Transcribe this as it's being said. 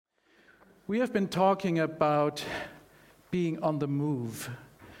We have been talking about being on the move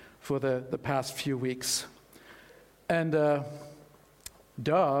for the past few weeks. And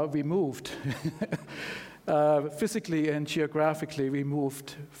we moved. Physically and geographically, we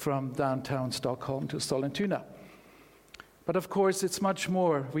moved from downtown Stockholm to Sollentuna. But of course, it's much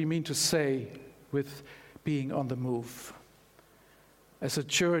more we mean to say with being on the move. As a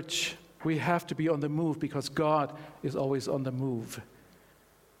church, we have to be on the move because God is always on the move.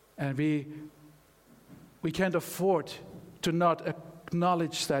 And we can't afford to not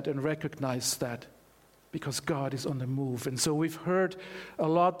acknowledge that and recognize that because God is on the move. And so we've heard a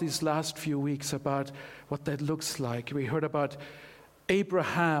lot these last few weeks about what that looks like. We heard about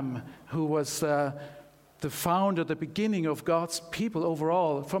Abraham, who was the founder, the beginning of God's people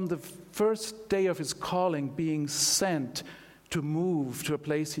overall, from the first day of his calling, being sent to move to a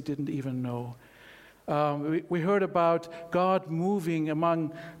place he didn't even know. We heard about God moving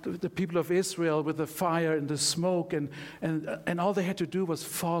among the people of Israel with the fire and the smoke, and all they had to do was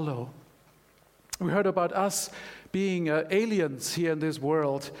follow. We heard about us being aliens here in this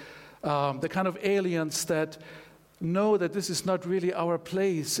world, the kind of aliens that know that this is not really our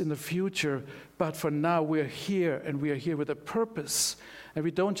place in the future, but for now we're here, and we are here with a purpose. And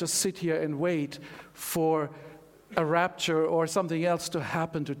we don't just sit here and wait for a rapture or something else to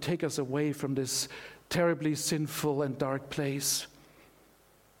happen to take us away from this terribly sinful and dark place.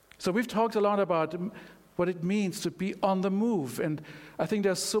 So we've talked a lot about what it means to be on the move, and I think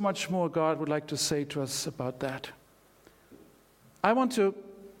there's so much more God would like to say to us about that. I want to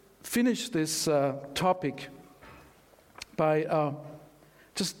finish this topic by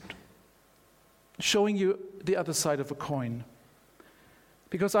just showing you the other side of a coin.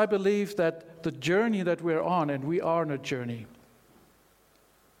 Because I believe that the journey that we're on, and we are on a journey,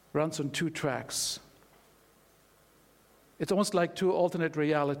 runs on two tracks. It's almost like two alternate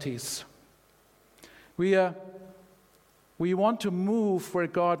realities. We want to move where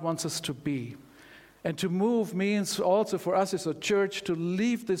God wants us to be. And to move means also for us as a church to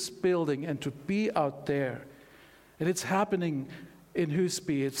leave this building and to be out there. And it's happening in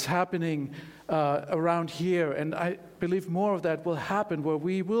Husby, it's happening around here, and I believe more of that will happen where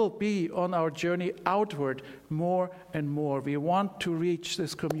we will be on our journey outward more and more. We want to reach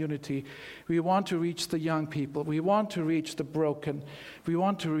this community. We want to reach the young people. We want to reach the broken. We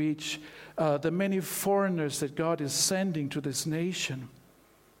want to reach the many foreigners that God is sending to this nation.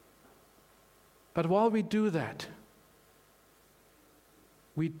 But while we do that,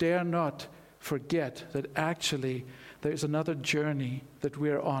 we dare not forget that actually there is another journey that we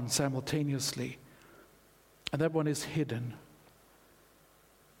are on simultaneously. And that one is hidden.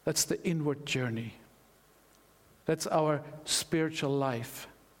 That's the inward journey. That's our spiritual life.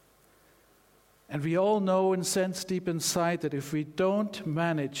 And we all know and sense deep inside that if we don't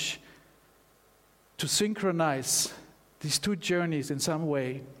manage to synchronize these two journeys in some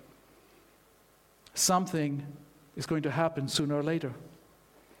way, something is going to happen sooner or later.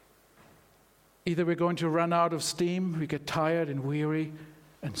 Either we're going to run out of steam, we get tired and weary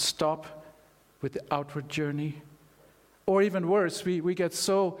and stop with the outward journey. Or even worse, we get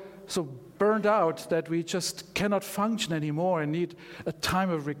so burned out that we just cannot function anymore and need a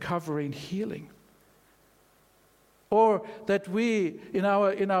time of recovery and healing. Or that we, in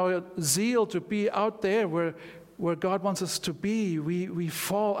our zeal to be out there where God wants us to be, we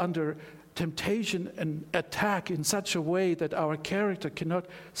fall under temptation and attack in such a way that our character cannot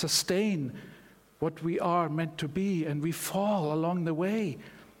sustain what we are meant to be, and we fall along the way.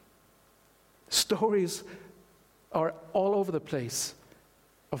 Stories are all over the place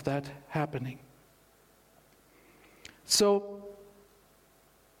of that happening. So,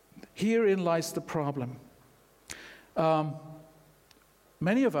 herein lies the problem.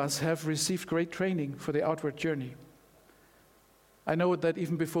 Many of us have received great training for the outward journey. I know that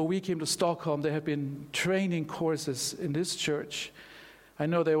even before we came to Stockholm, there have been training courses in this church. I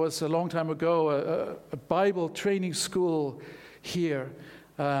know there was a long time ago a Bible training school here.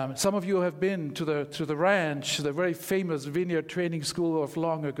 Some of you have been to the ranch, the very famous vineyard training school of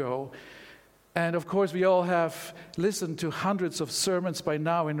long ago. And of course, we all have listened to hundreds of sermons by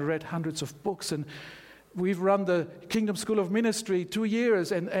now and read hundreds of books. And we've run the Kingdom School of Ministry 2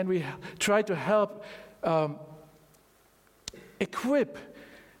 years, and we try to help equip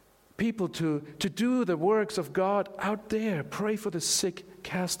people to do the works of God out there. Pray for the sick,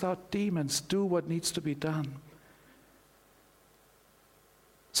 cast out demons, do what needs to be done.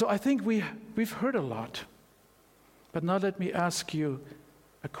 So I think we've heard a lot. But now let me ask you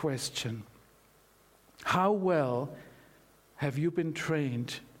a question. How well have you been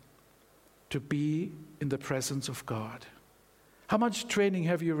trained to be in the presence of God? How much training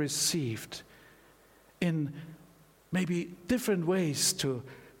have you received in maybe different ways to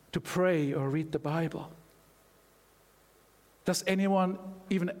pray or read the Bible? Does anyone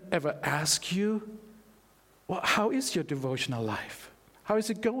even ever ask you, well, how is your devotional life? How is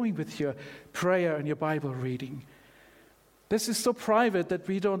it going with your prayer and your Bible reading? This is so private that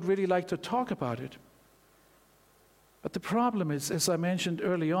we don't really like to talk about it. But the problem is, as I mentioned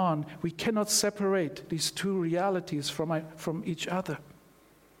early on, we cannot separate these two realities from each other.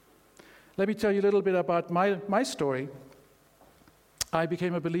 Let me tell you a little bit about my story. I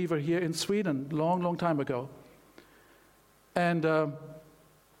became a believer here in Sweden long time ago. And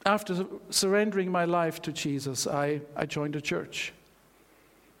after surrendering my life to Jesus, I joined a church.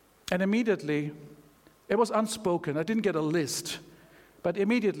 And immediately, it was unspoken. I didn't get a list. But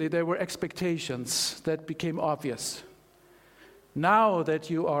immediately there were expectations that became obvious. Now that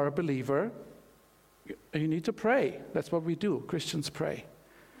you are a believer, you need to pray. That's what we do. Christians pray.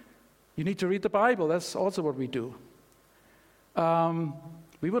 You need to read the Bible. That's also what we do.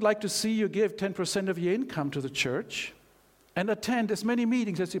 We would like to see you give 10% of your income to the church and attend as many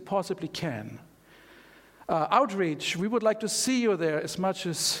meetings as you possibly can. Outreach, we would like to see you there as much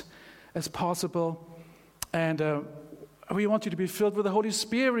as possible. And we want you to be filled with the Holy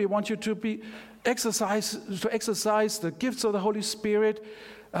Spirit. We want you to exercise the gifts of the Holy Spirit.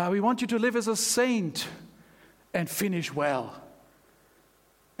 We want you to live as a saint and finish well.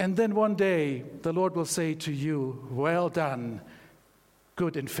 And then one day, the Lord will say to you, well done,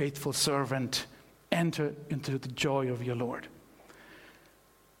 good and faithful servant. Enter into the joy of your Lord.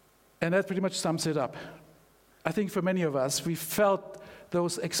 And that pretty much sums it up. I think for many of us, we felt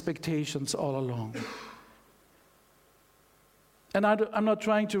those expectations all along. And I'm not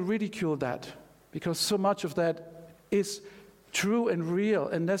trying to ridicule that, because so much of that is true and real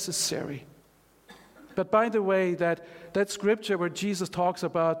and necessary. But by the way, that scripture where Jesus talks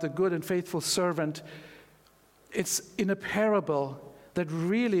about the good and faithful servant, it's in a parable that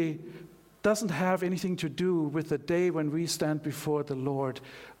really doesn't have anything to do with the day when we stand before the Lord.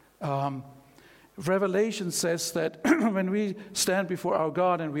 Revelation says that when we stand before our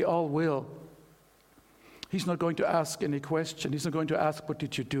God, and we all will, He's not going to ask any question. He's not going to ask, what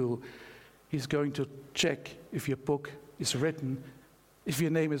did you do? He's going to check if your book is written, if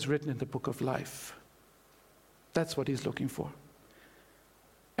your name is written in the book of life. That's what He's looking for.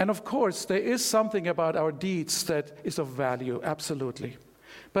 And of course, there is something about our deeds that is of value, absolutely.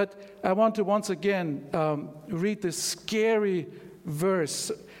 But I want to once again read this scary verse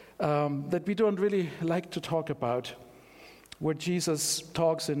that we don't really like to talk about, where Jesus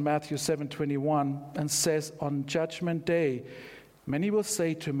talks in Matthew 7:21 and says, on Judgment Day, many will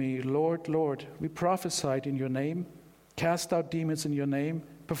say to me, Lord, Lord, we prophesied in your name, cast out demons in your name,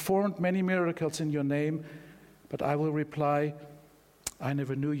 performed many miracles in your name. But I will reply, I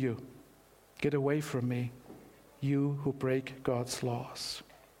never knew you. Get away from me, you who break God's laws.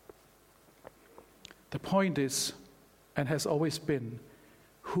 The point is, and has always been,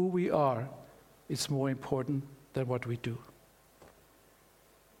 who we are is more important than what we do.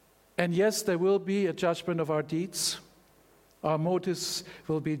 And yes, there will be a judgment of our deeds. Our motives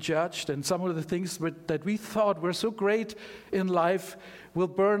will be judged, and some of the things that we thought were so great in life will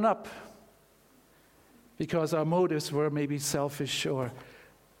burn up because our motives were maybe selfish or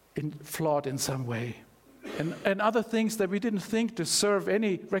flawed in some way. And other things that we didn't think deserve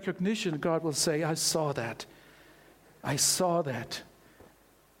any recognition, God will say, I saw that. I saw that.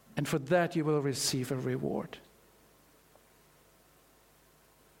 And for that you will receive a reward.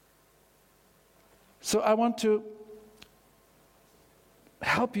 So I want to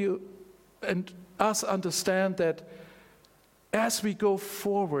help you and us understand that as we go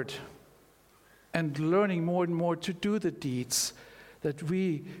forward and learning more and more to do the deeds, that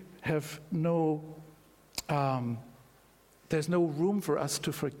we have there's no room for us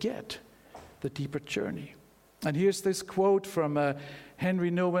to forget the deeper journey. And here's this quote from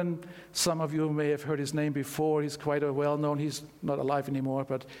Henry Nouwen. Some of you may have heard his name before. He's quite a well-known, he's not alive anymore,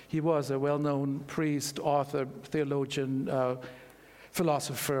 but he was a well-known priest, author, theologian,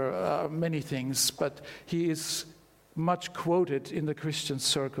 philosopher, many things. But he is much quoted in the Christian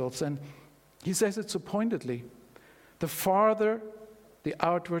circles. And he says it so pointedly. The farther the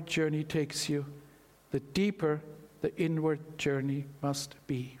outward journey takes you, the deeper the inward journey must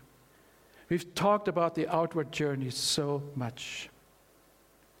be. We've talked about the outward journey so much.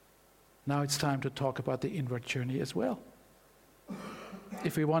 Now it's time to talk about the inward journey as well.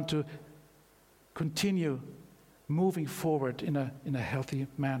 If we want to continue moving forward in a healthy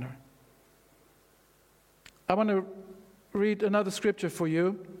manner. I want to read another scripture for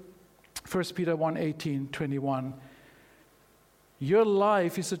you. 1 Peter 1:18-21. Your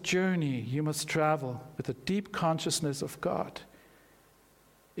life is a journey you must travel with a deep consciousness of God.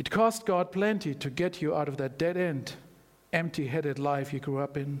 It cost God plenty to get you out of that dead-end, empty-headed life you grew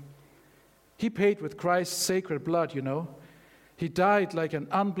up in. He paid with Christ's sacred blood, you know. He died like an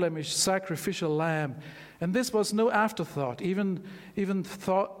unblemished sacrificial lamb. And this was no afterthought, even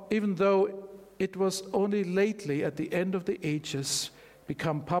though it was only lately, at the end of the ages,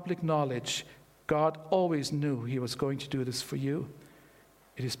 become public knowledge. God always knew he was going to do this for you.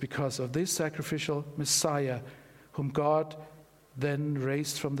 It is because of this sacrificial Messiah, whom God then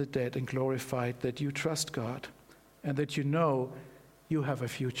raised from the dead and glorified, that you trust God and that you know you have a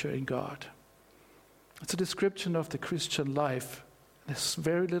future in God. It's a description of the Christian life. There's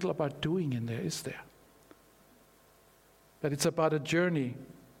very little about doing in there, is there? But it's about a journey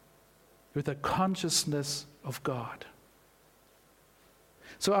with a consciousness of God.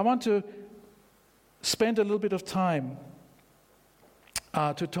 So I want to spend a little bit of time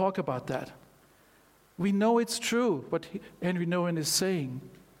to talk about that. We know it's true, what Henry Nouwen is saying.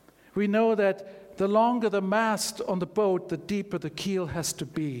 We know that the longer the mast on the boat, the deeper the keel has to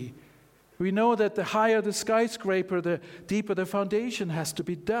be. We know that the higher the skyscraper, the deeper the foundation has to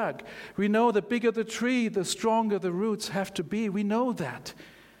be dug. We know the bigger the tree, the stronger the roots have to be. We know that.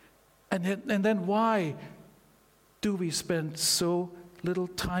 And then why do we spend so little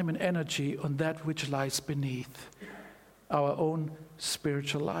time and energy on that which lies beneath our own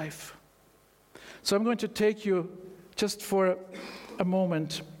spiritual life? So I'm going to take you just for a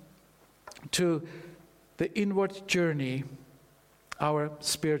moment to the inward journey, our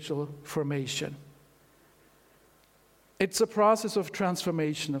spiritual formation. It's a process of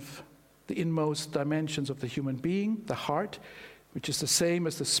transformation of the inmost dimensions of the human being, the heart, which is the same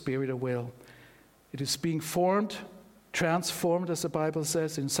as the spirit or will. It is being formed, transformed, as the Bible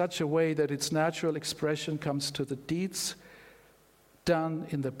says, in such a way that its natural expression comes to the deeds done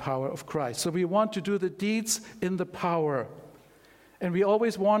in the power of Christ. So we want to do the deeds in the power. And we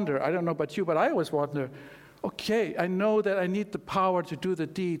always wonder, I don't know about you, but I always wonder, okay, I know that I need the power to do the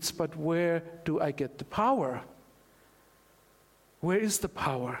deeds, but where do I get the power? Where is the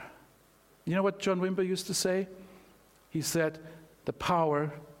power? You know what John Wimber used to say? He said, the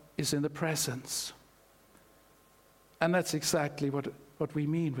power is in the presence. And that's exactly what we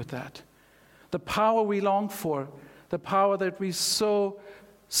mean with that. The power we long for, the power that we so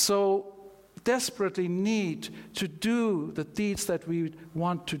desperately need to do the deeds that we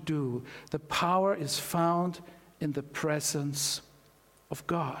want to do. The power is found in the presence of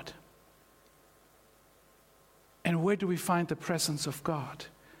God. And where do we find the presence of God?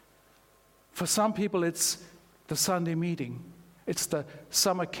 For some people, it's the Sunday meeting. It's the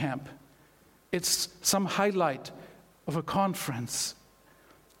summer camp. It's some highlight of a conference.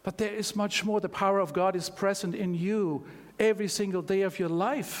 But there is much more. The power of God is present in you every single day of your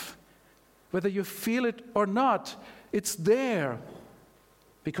life. Whether you feel it or not, it's there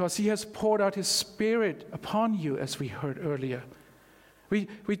because he has poured out his Spirit upon you, as we heard earlier. We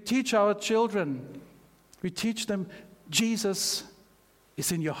teach our children, we teach them, Jesus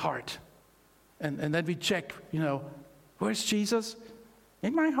is in your heart. And then we check, where's Jesus?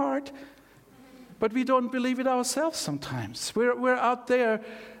 In my heart. But we don't believe it ourselves sometimes. We're out there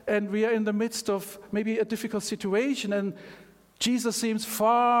and we are in the midst of maybe a difficult situation, and Jesus seems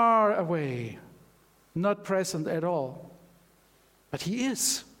far away, not present at all. But he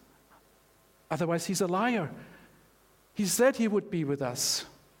is. Otherwise, he's a liar. He said he would be with us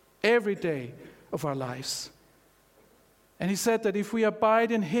every day of our lives. And he said that if we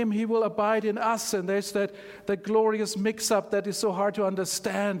abide in him, he will abide in us. And there's that glorious mix-up that is so hard to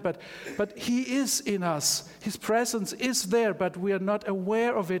understand. But he is in us. His presence is there, but we are not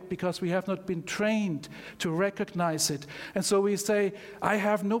aware of it because we have not been trained to recognize it. And so we say, I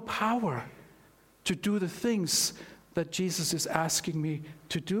have no power to do the things that Jesus is asking me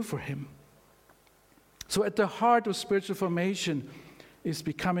to do for him. So at the heart of spiritual formation is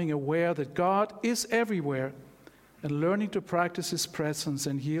becoming aware that God is everywhere, and learning to practice his presence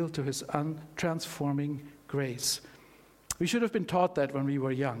and yield to his untransforming grace. We should have been taught that when we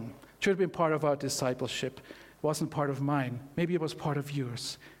were young. It should have been part of our discipleship. It wasn't part of mine. Maybe it was part of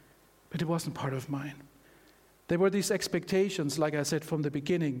yours, but it wasn't part of mine. There were these expectations, like I said from the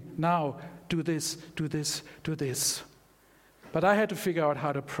beginning. Now, do this, do this, do this. But I had to figure out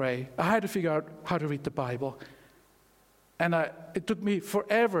how to pray. I had to figure out how to read the Bible. And it took me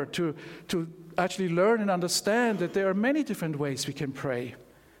forever to actually learn and understand that there are many different ways we can pray,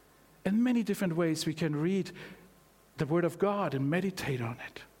 and many different ways we can read the Word of God and meditate on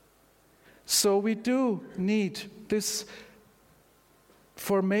it. So we do need this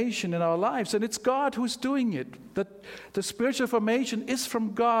formation in our lives, and it's God who's doing it. That the spiritual formation is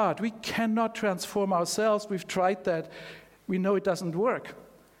from God. We cannot transform ourselves. We've tried that. We know it doesn't work.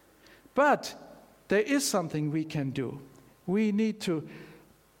 But there is something we can do. We need to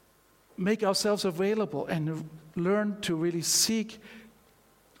make ourselves available and learn to really seek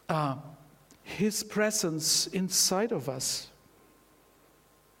His presence inside of us.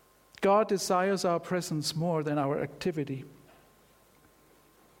 God desires our presence more than our activity.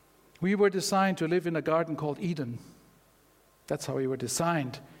 We were designed to live in a garden called Eden. That's how we were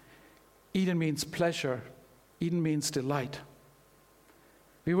designed. Eden means pleasure. Eden means delight.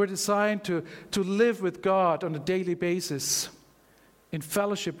 We were designed to live with God on a daily basis in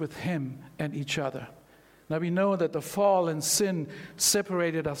fellowship with Him and each other. Now we know that the fall and sin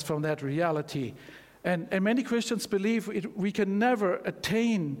separated us from that reality. And many Christians believe we can never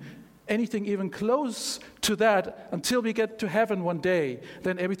attain anything even close to that until we get to heaven one day.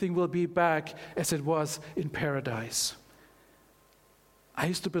 Then everything will be back as it was in paradise. I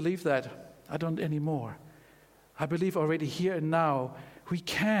used to believe that. I don't anymore. I believe already here and now we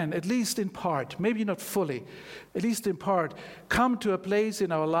can, at least in part, maybe not fully, at least in part, come to a place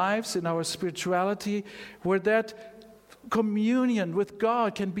in our lives, in our spirituality, where that communion with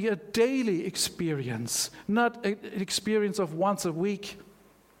God can be a daily experience, not an experience of once a week,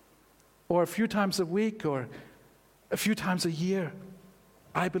 or a few times a week, or a few times a year.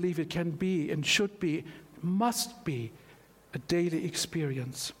 I believe it can be and should be, must be, a daily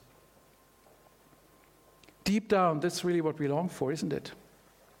experience. Deep down, that's really what we long for, isn't it?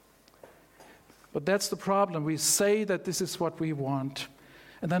 But that's the problem. We say that this is what we want,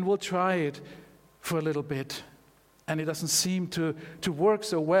 and then we'll try it for a little bit, and it doesn't seem to work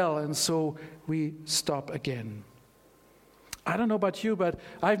so well, and so we stop again. I don't know about you, but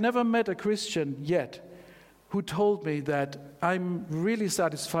I've never met a Christian yet who told me that I'm really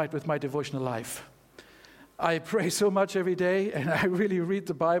satisfied with my devotional life. I pray so much every day, and I really read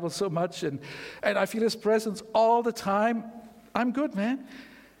the Bible so much, and I feel His presence all the time. I'm good, man.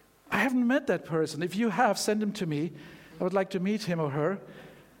 I haven't met that person. If you have, send him to me. I would like to meet him or her.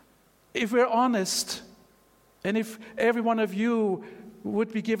 If we're honest, and if every one of you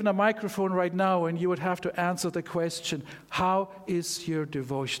would be given a microphone right now and you would have to answer the question, how is your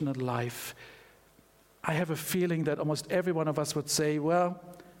devotional life? I have a feeling that almost every one of us would say, well,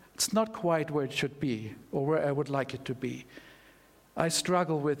 it's not quite where it should be or where I would like it to be. I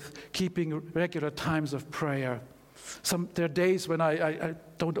struggle with keeping regular times of prayer. There are days when I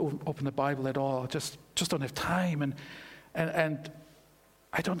don't open the Bible at all, just don't have time, and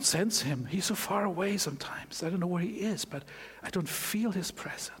I don't sense Him. He's so far away sometimes. I don't know where He is, but I don't feel His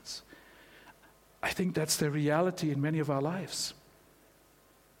presence. I think that's the reality in many of our lives.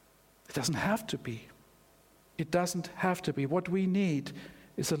 It doesn't have to be. It doesn't have to be. What we need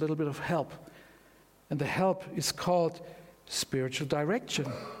is a little bit of help, and the help is called spiritual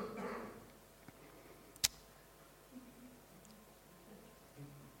direction.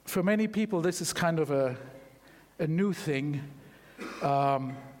 For many people, this is kind of a new thing.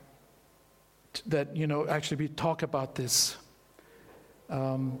 That, actually we talk about this.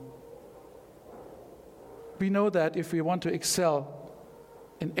 We know that if we want to excel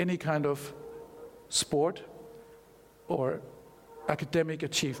in any kind of sport or academic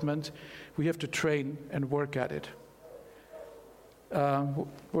achievement, we have to train and work at it.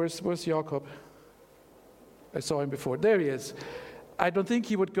 Where's Jakob? I saw him before. There he is. I don't think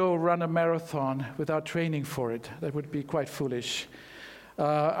he would go run a marathon without training for it. That would be quite foolish.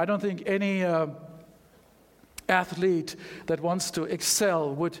 I don't think any athlete that wants to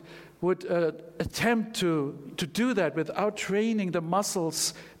excel would attempt to do that without training the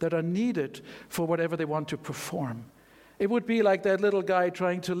muscles that are needed for whatever they want to perform. It would be like that little guy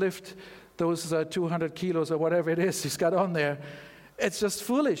trying to lift those 200 kilos or whatever it is he's got on there. It's just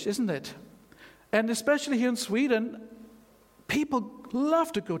foolish, isn't it? And especially here in Sweden, people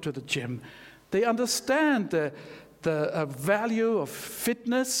love to go to the gym. They understand the value of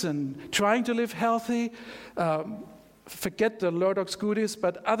fitness and trying to live healthy. Forget the Lordox goodies,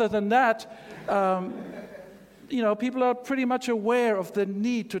 but other than that, people are pretty much aware of the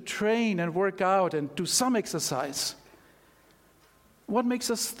need to train and work out and do some exercise. What makes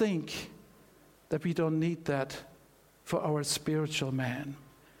us think that we don't need that for our spiritual man?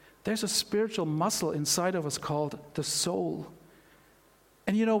 There's a spiritual muscle inside of us called the soul.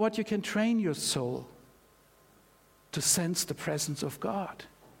 And you know what? You can train your soul to sense the presence of God.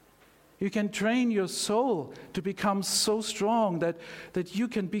 You can train your soul to become so strong that you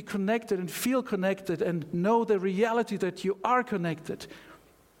can be connected and feel connected and know the reality that you are connected.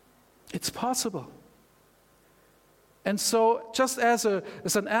 It's possible. And so just as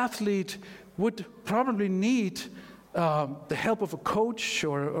an athlete would probably need the help of a coach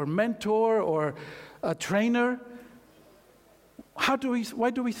or mentor or a trainer,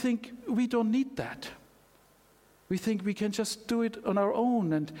 why do we think we don't need that? We think we can just do it on our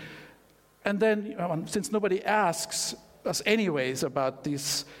own. And then, since nobody asks us anyways about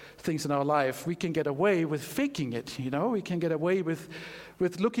these things in our life, we can get away with faking it, We can get away with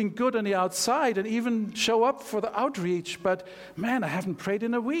looking good on the outside and even show up for the outreach. But man, I haven't prayed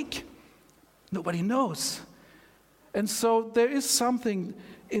in a week. Nobody knows. And so there is something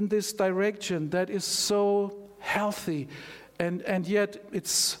in this direction that is so healthy, and yet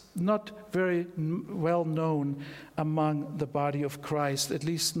it's not very well known among the body of Christ, at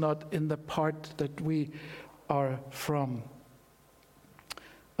least not in the part that we are from.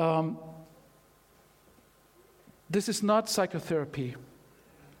 This is not psychotherapy.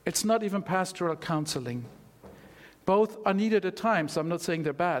 It's not even pastoral counseling. Both are needed at times. I'm not saying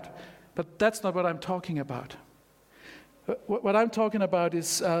they're bad, but that's not what I'm talking about. What I'm talking about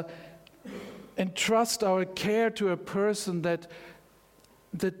is entrust our care to a person that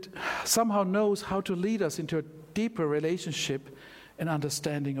somehow knows how to lead us into a deeper relationship and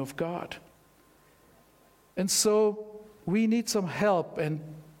understanding of God. And so we need some help, and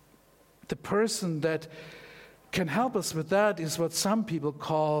the person that can help us with that is what some people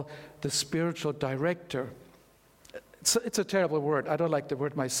call the spiritual director. It's a terrible word. I don't like the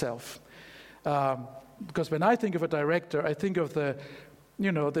word myself. Because when I think of a director, I think of the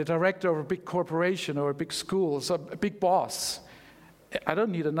director of a big corporation or a big school, so a big boss. I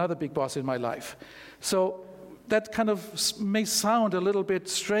don't need another big boss in my life. So that kind of may sound a little bit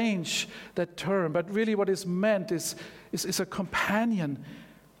strange, that term, but really what is meant is a companion,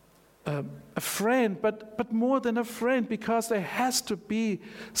 a friend, but more than a friend, because there has to be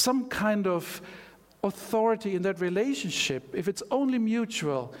some kind of authority in that relationship. If it's only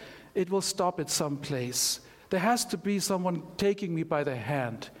mutual, it will stop at some place. There has to be someone taking me by the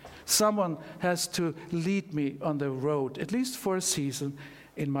hand. Someone has to lead me on the road, at least for a season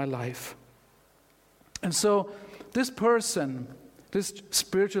in my life. And so this person, this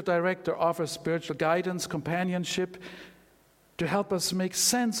spiritual director, offers spiritual guidance, companionship, to help us make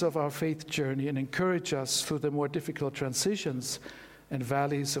sense of our faith journey and encourage us through the more difficult transitions and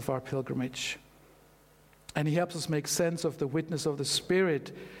valleys of our pilgrimage. And he helps us make sense of the witness of the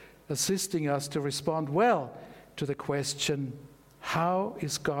Spirit, assisting us to respond well to the question, how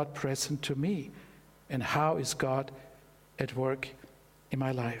is God present to me? And how is God at work in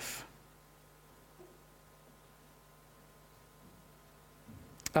my life?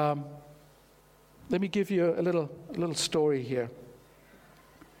 Let me give you a little story here.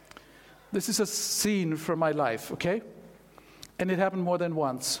 This is a scene from my life, okay? And it happened more than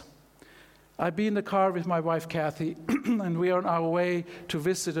once. I'd be in the car with my wife, Kathy, and we are on our way to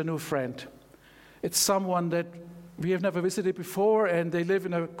visit a new friend. It's someone that we have never visited before, and they live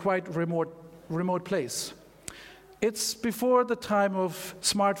in a quite remote place. It's before the time of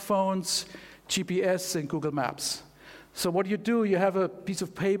smartphones, GPS, and Google Maps. So what you do, you have a piece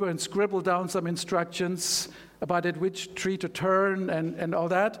of paper and scribble down some instructions about at which tree to turn and all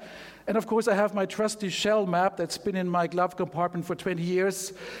that. And of course, I have my trusty shell map that's been in my glove compartment for 20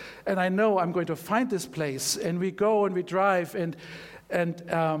 years. And I know I'm going to find this place. And we go and we drive. And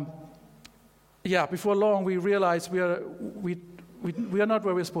before long, we realize we are not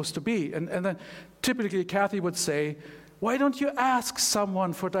where we're supposed to be. And then typically, Kathy would say, why don't you ask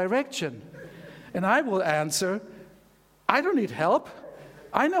someone for direction? And I will answer, I don't need help.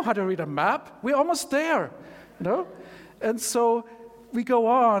 I know how to read a map. We're almost there, And so we go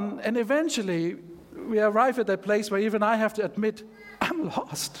on, and eventually we arrive at that place where even I have to admit I'm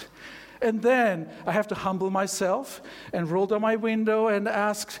lost. And then I have to humble myself and roll down my window and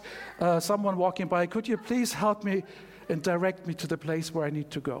ask someone walking by, could you please help me and direct me to the place where I need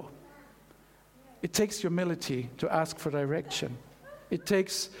to go? It takes humility to ask for direction. It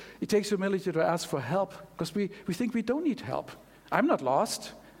takes humility to ask for help, because we think we don't need help. I'm not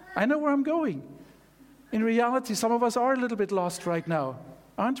lost. I know where I'm going. In reality, some of us are a little bit lost right now,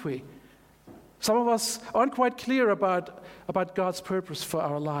 aren't we? Some of us aren't quite clear about God's purpose for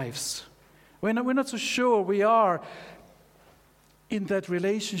our lives. We're not so sure we are in that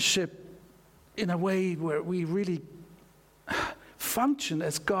relationship in a way where we really function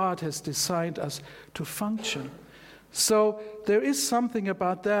as God has designed us to function. So there is something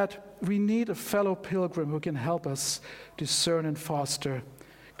about that. We need a fellow pilgrim who can help us discern and foster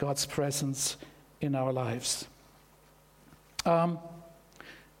God's presence in our lives.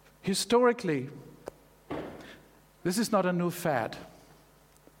 Historically, this is not a new fad.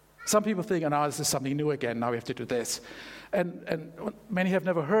 Some people think, oh, this is something new again, now we have to do this. And many have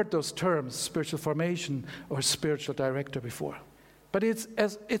never heard those terms, spiritual formation or spiritual director, before. But it's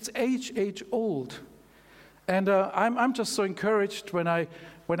age old. And I'm just so encouraged when I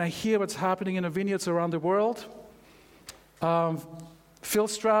hear what's happening in the vineyards around the world. Phil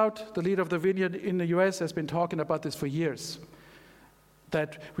Stroud, the leader of the vineyard in the US, has been talking about this for years,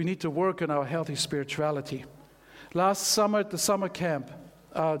 that we need to work on our healthy spirituality. Last summer at the summer camp,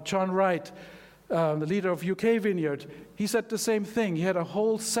 John Wright, the leader of UK Vineyard, he said the same thing. He had a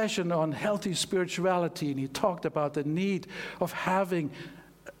whole session on healthy spirituality, and he talked about the need of having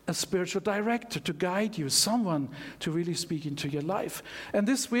a spiritual director to guide you, someone to really speak into your life. And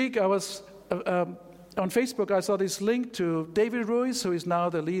this week I was on Facebook, I saw this link to David Ruiz, who is now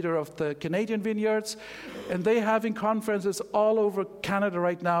the leader of the Canadian Vineyards, and they're having conferences all over Canada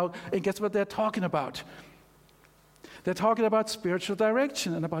right now, and guess what they're talking about? They're talking about spiritual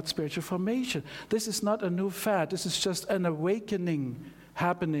direction and about spiritual formation. This is not a new fad. This is just an awakening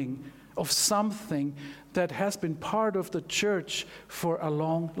happening of something that has been part of the church for a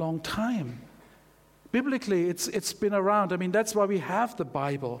long, long time. Biblically, it's been around. I mean, that's why we have the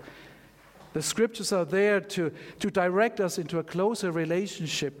Bible. The scriptures are there to direct us into a closer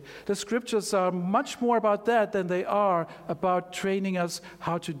relationship. The scriptures are much more about that than they are about training us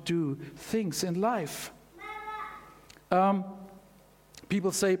how to do things in life.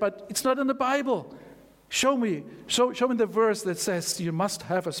 People say, but it's not in the Bible. Show me the verse that says you must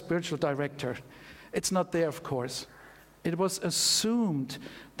have a spiritual director. It's not there, of course. It was assumed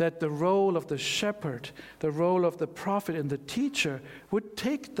that the role of the shepherd, the role of the prophet and the teacher would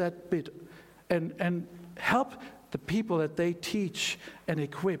take that bit and help the people that they teach and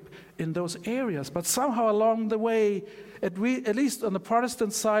equip in those areas. But somehow along the way, at least on the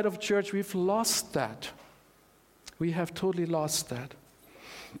Protestant side of church, we've lost that. We have totally lost that.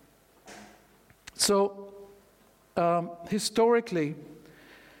 So, historically,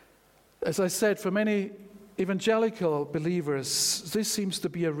 as I said, for many evangelical believers, this seems to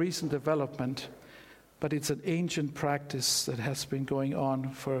be a recent development, but it's an ancient practice that has been going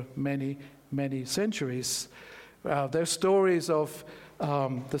on for many, many centuries. There are stories of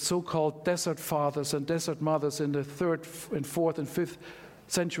the so-called desert fathers and desert mothers in the 3rd and 4th and 5th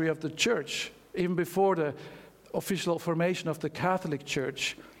century of the church, even before the official formation of the Catholic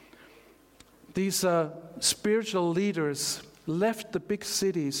Church. These spiritual leaders left the big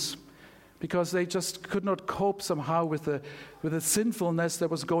cities because they just could not cope somehow with the sinfulness that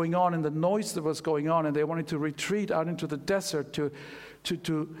was going on and the noise that was going on, and they wanted to retreat out into the desert to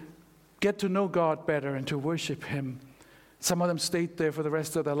get to know God better and to worship Him. Some of them stayed there for the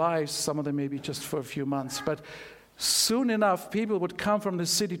rest of their lives, some of them maybe just for a few months. But soon enough, people would come from the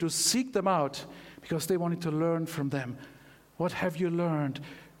city to seek them out because they wanted to learn from them. What have you learned?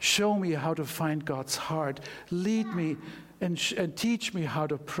 Show me how to find God's heart. Lead me and teach me how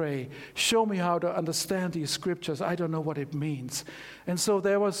to pray. Show me how to understand these scriptures. I don't know what it means. And so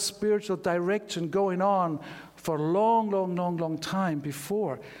there was spiritual direction going on for a long time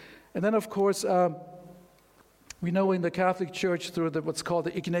before. And then, of course, we know in the Catholic Church through what's called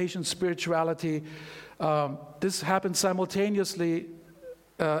the Ignatian spirituality, this happened simultaneously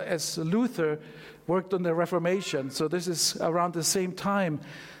as Luther worked on the Reformation. So this is around the same time.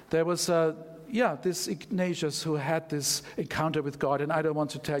 There was this Ignatius who had this encounter with God, and I don't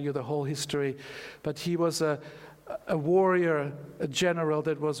want to tell you the whole history, but he was a warrior, a general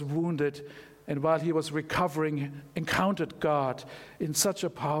that was wounded, and while he was recovering, encountered God in such a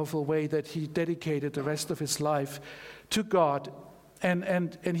powerful way that he dedicated the rest of his life to God.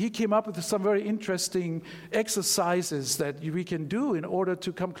 And he came up with some very interesting exercises that we can do in order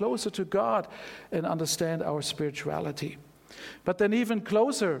to come closer to God and understand our spirituality. But then even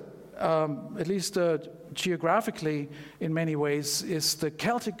closer, at least geographically in many ways, is the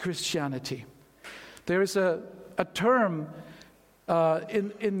Celtic Christianity. There is a term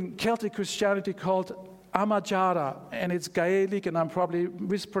in Celtic Christianity called Amajara, and it's Gaelic, and I'm probably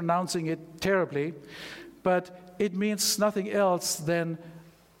mispronouncing it terribly, but it means nothing else than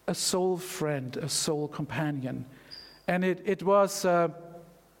a soul friend, a soul companion. And it was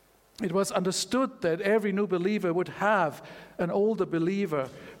understood that every new believer would have an older believer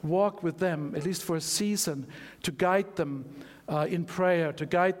walk with them, at least for a season, to guide them in prayer, to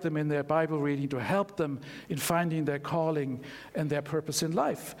guide them in their Bible reading, to help them in finding their calling and their purpose in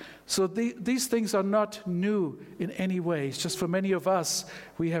life. So these things are not new in any way. It's just for many of us,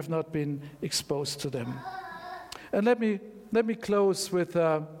 we have not been exposed to them. And let me close with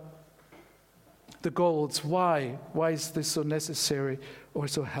the goals. Why? Why is this so necessary or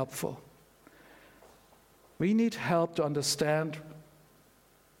so helpful? We need help to understand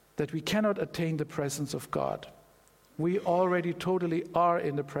that we cannot attain the presence of God. We already totally are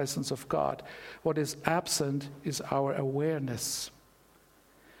in the presence of God. What is absent is our awareness.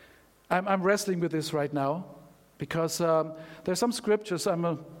 I'm wrestling with this right now because there's some scriptures I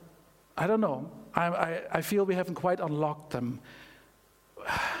don't know. I feel we haven't quite unlocked them.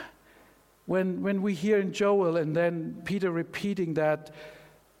 When we hear in Joel and then Peter repeating that,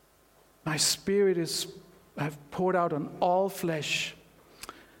 my spirit I've poured out on all flesh.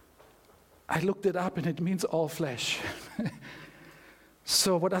 I looked it up and it means all flesh.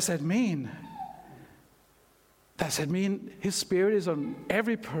 So what does that mean? Does it mean his spirit is on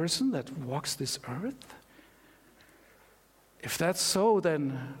every person that walks this earth? If that's so,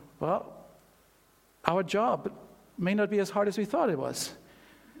 then, well, our job may not be as hard as we thought it was.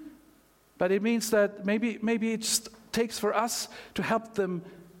 But it means that maybe it just takes for us to help them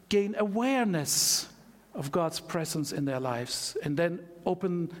gain awareness of God's presence in their lives and then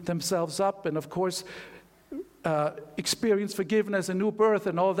open themselves up and, of course, experience forgiveness and new birth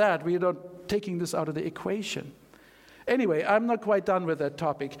and all that. We are not taking this out of the equation. Anyway, I'm not quite done with that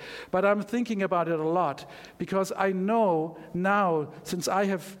topic, but I'm thinking about it a lot because I know now, since I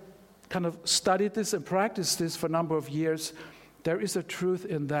have kind of studied this and practiced this for a number of years, there is a truth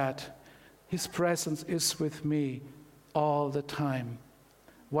in that. His presence is with me all the time.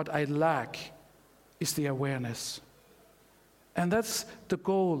 What I lack is the awareness. And that's the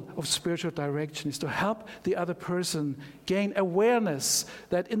goal of spiritual direction, is to help the other person gain awareness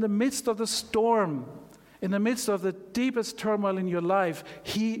that in the midst of the storm, in the midst of the deepest turmoil in your life,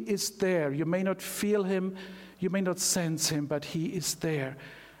 he is there. You may not feel him, you may not sense him, but he is there.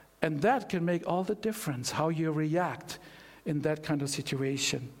 And that can make all the difference, how you react in that kind of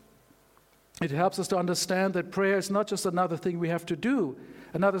situation. It helps us to understand that prayer is not just another thing we have to do,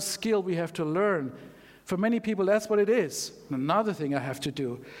 another skill we have to learn. For many people, that's what it is. Another thing I have to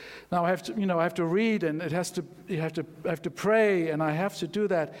do. Now I have to read, and I have to pray, and I have to do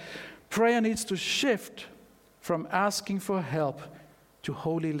that. Prayer needs to shift from asking for help to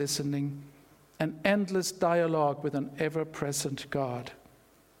holy listening and endless dialogue with an ever-present God.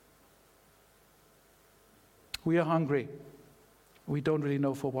 We are hungry. We don't really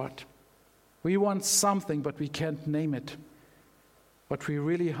know for what. We want something, but we can't name it. What we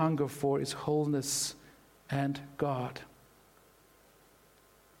really hunger for is wholeness and God.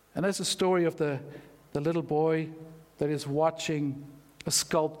 And that's the story of the little boy that is watching a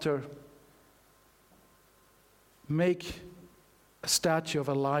sculptor make a statue of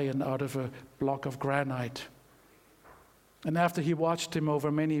a lion out of a block of granite. And after he watched him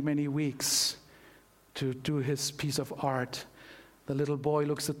over many, many weeks to do his piece of art, the little boy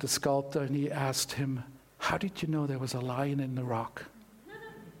looks at the sculptor and he asked him, "How did you know there was a lion in the rock?"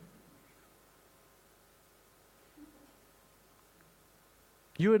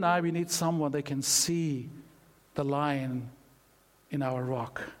 You and I, we need someone that can see the lion in our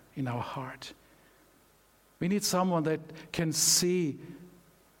rock, in our heart. We need someone that can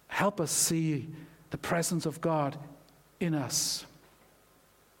help us see the presence of God in us.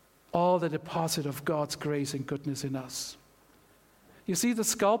 All the deposit of God's grace and goodness in us. You see, the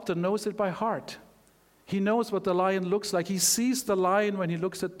sculptor knows it by heart. He knows what the lion looks like. He sees the lion when he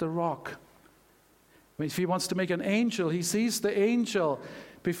looks at the rock. If he wants to make an angel, he sees the angel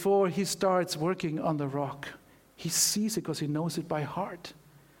before he starts working on the rock. He sees it because he knows it by heart.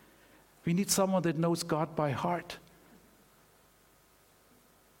 We need someone that knows God by heart.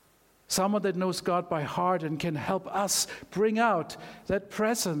 Someone that knows God by heart and can help us bring out that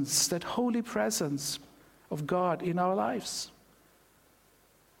presence, that holy presence of God in our lives.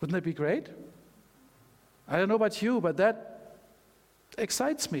 Wouldn't that be great? I don't know about you, but that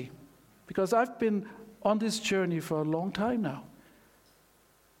excites me because I've been on this journey for a long time now.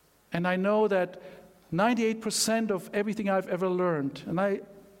 And I know that 98% of everything I've ever learned, and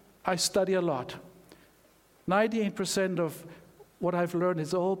I study a lot, 98% of what I've learned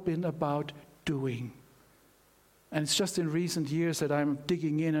has all been about doing. And it's just in recent years that I'm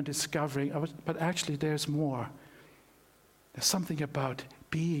digging in and discovering, but actually there's more. There's something about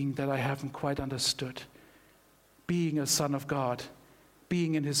being that I haven't quite understood. Being a son of God,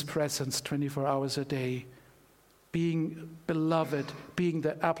 being in his presence 24 hours a day, being beloved, being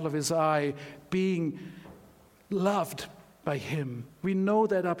the apple of his eye, being loved by him. We know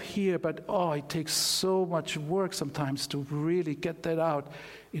that up here, but it takes so much work sometimes to really get that out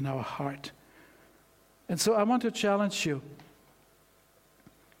in our heart. And so I want to challenge you.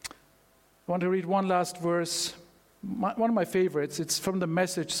 I want to read one last verse. One of my favorites. It's from the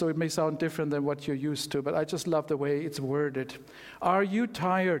Message, so it may sound different than what you're used to, but I just love the way it's worded. Are you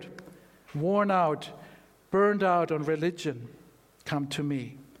tired, worn out, burned out on religion? Come to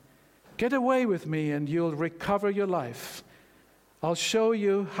me. Get away with me and you'll recover your life. I'll show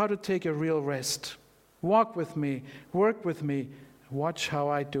you how to take a real rest. Walk with me, work with me, watch how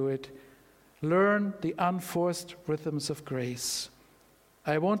I do it. Learn the unforced rhythms of grace.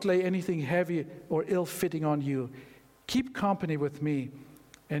 I won't lay anything heavy or ill-fitting on you. Keep company with me,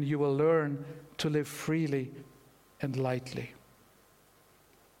 and you will learn to live freely and lightly.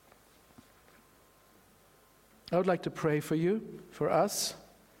 I would like to pray for you, for us,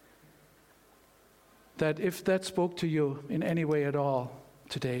 that if that spoke to you in any way at all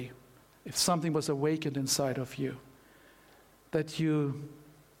today, if something was awakened inside of you, that you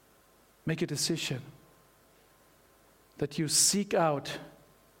make a decision, that you seek out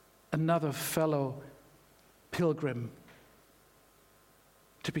another fellow pilgrim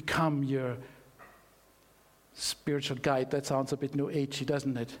to become your spiritual guide. That sounds a bit New Agey,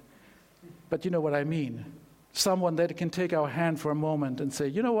 doesn't it? But you know what I mean. Someone that can take our hand for a moment and say,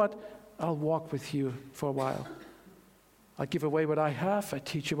 you know what? I'll walk with you for a while. I give away what I have. I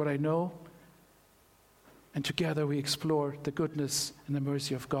teach you what I know. And together we explore the goodness and the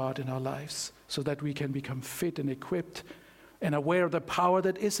mercy of God in our lives so that we can become fit and equipped and aware of the power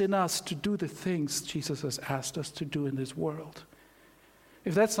that is in us to do the things Jesus has asked us to do in this world.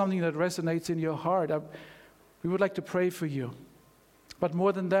 If that's something that resonates in your heart, we would like to pray for you. But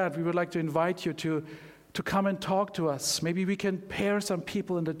more than that, we would like to invite you to come and talk to us. Maybe we can pair some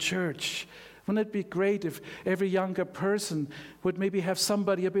people in the church. Wouldn't it be great if every younger person would maybe have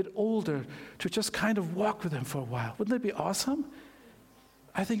somebody a bit older to just kind of walk with them for a while? Wouldn't it be awesome?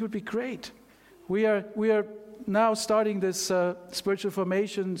 I think it would be great. We are now starting this spiritual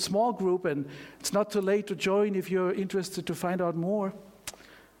formation small group, and it's not too late to join if you're interested to find out more.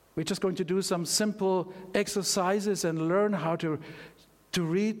 We're just going to do some simple exercises and learn how to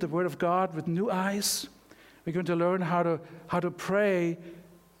read the Word of God with new eyes. We're going to learn how to pray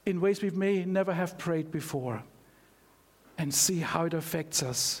in ways we may never have prayed before, and see how it affects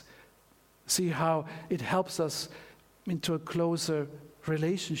us, see how it helps us into a closer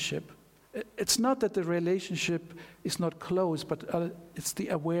relationship. It's not that the relationship is not close, but it's the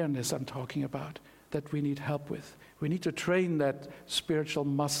awareness I'm talking about that we need help with. We need to train that spiritual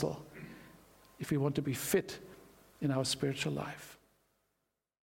muscle if we want to be fit in our spiritual life.